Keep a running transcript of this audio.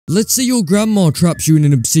Let's say your grandma traps you in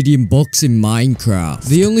an obsidian box in Minecraft.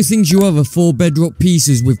 The only things you have are 4 bedrock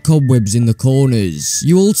pieces with cobwebs in the corners.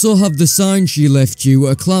 You also have the sign she left you,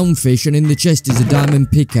 a clownfish, and in the chest is a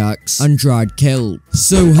diamond pickaxe and dried kelp.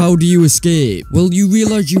 So how do you escape? Well, you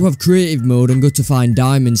realise you have creative mode and go to find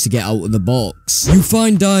diamonds to get out of the box. You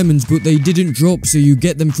find diamonds, but they didn't drop, so you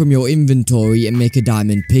get them from your inventory and make a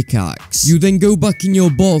diamond pickaxe. You then go back in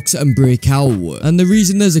your box and break out. And the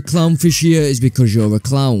reason there's a clownfish here is because you're a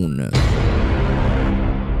clown.